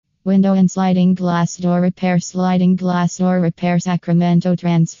Window and sliding glass door repair. Sliding glass door repair. Sacramento.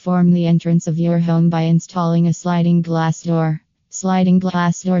 Transform the entrance of your home by installing a sliding glass door. Sliding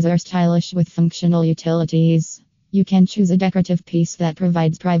glass doors are stylish with functional utilities. You can choose a decorative piece that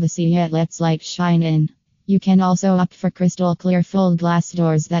provides privacy yet lets light shine in. You can also opt for crystal clear full glass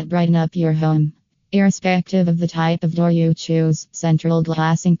doors that brighten up your home. Irrespective of the type of door you choose, Central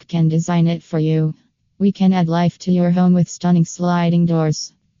Glass Inc. can design it for you. We can add life to your home with stunning sliding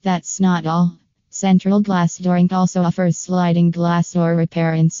doors. That's not all. Central Glass Door Inc. also offers sliding glass door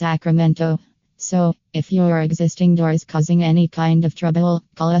repair in Sacramento. So, if your existing door is causing any kind of trouble,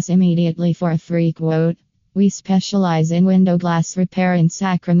 call us immediately for a free quote. We specialize in window glass repair in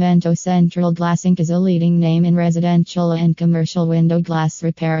Sacramento. Central Glass Inc. is a leading name in residential and commercial window glass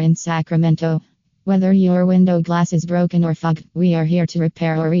repair in Sacramento. Whether your window glass is broken or fogged, we are here to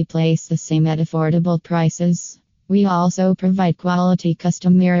repair or replace the same at affordable prices. We also provide quality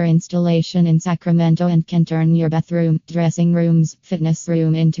custom mirror installation in Sacramento and can turn your bathroom, dressing rooms, fitness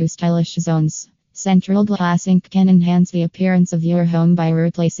room into stylish zones. Central Glass Inc. can enhance the appearance of your home by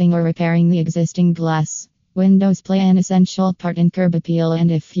replacing or repairing the existing glass. Windows play an essential part in curb appeal, and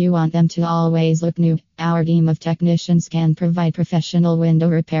if you want them to always look new, our team of technicians can provide professional window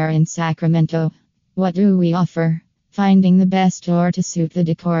repair in Sacramento. What do we offer? Finding the best door to suit the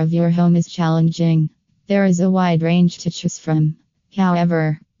decor of your home is challenging. There is a wide range to choose from.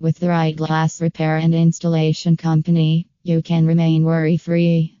 However, with the right glass repair and installation company, you can remain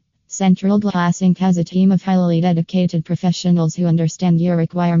worry-free. Central Glass Inc. has a team of highly dedicated professionals who understand your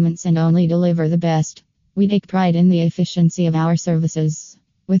requirements and only deliver the best. We take pride in the efficiency of our services.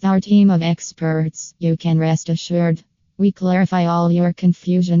 With our team of experts, you can rest assured. We clarify all your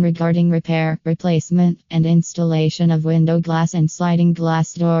confusion regarding repair, replacement, and installation of window glass and sliding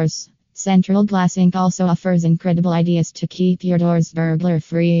glass doors. Central Glass Inc. also offers incredible ideas to keep your doors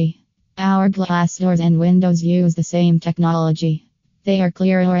burglar-free. Our glass doors and windows use the same technology. They are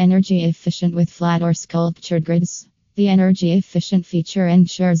clear or energy efficient with flat or sculptured grids. The energy efficient feature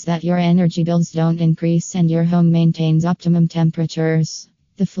ensures that your energy bills don't increase and your home maintains optimum temperatures.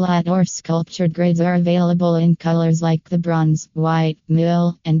 The flat or sculptured grids are available in colors like the bronze, white,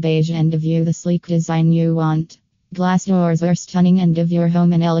 mill, and beige, and give you the sleek design you want. Glass doors are stunning and give your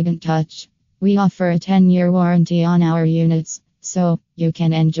home an elegant touch. We offer a 10-year warranty on our units, so you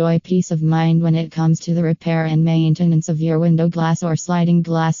can enjoy peace of mind when it comes to the repair and maintenance of your window glass or sliding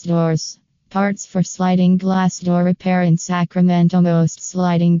glass doors. Parts for sliding glass door repair in Sacramento. Most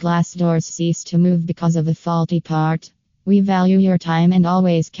sliding glass doors cease to move because of a faulty part. We value your time and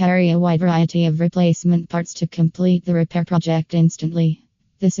always carry a wide variety of replacement parts to complete the repair project instantly.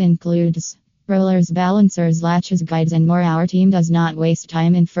 This includes rollers, balancers, latches, guides, and more. Our team does not waste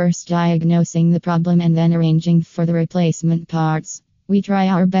time in first diagnosing the problem and then arranging for the replacement parts. We try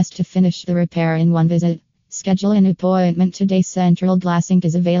our best to finish the repair in one visit. Schedule an appointment today. Central Glass Inc.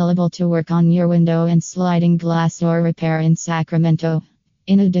 is available to work on your window and sliding glass door repair in Sacramento.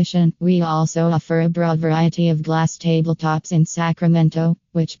 In addition, we also offer a broad variety of glass tabletops in Sacramento,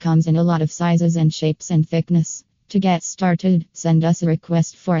 which comes in a lot of sizes and shapes and thickness. To get started, send us a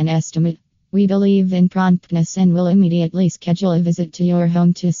request for an estimate. We believe in promptness and will immediately schedule a visit to your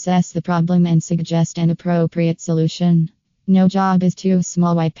home to assess the problem and suggest an appropriate solution. No job is too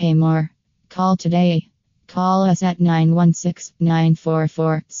small. Why pay more? Call today. Call us at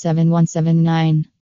 916-944-7179.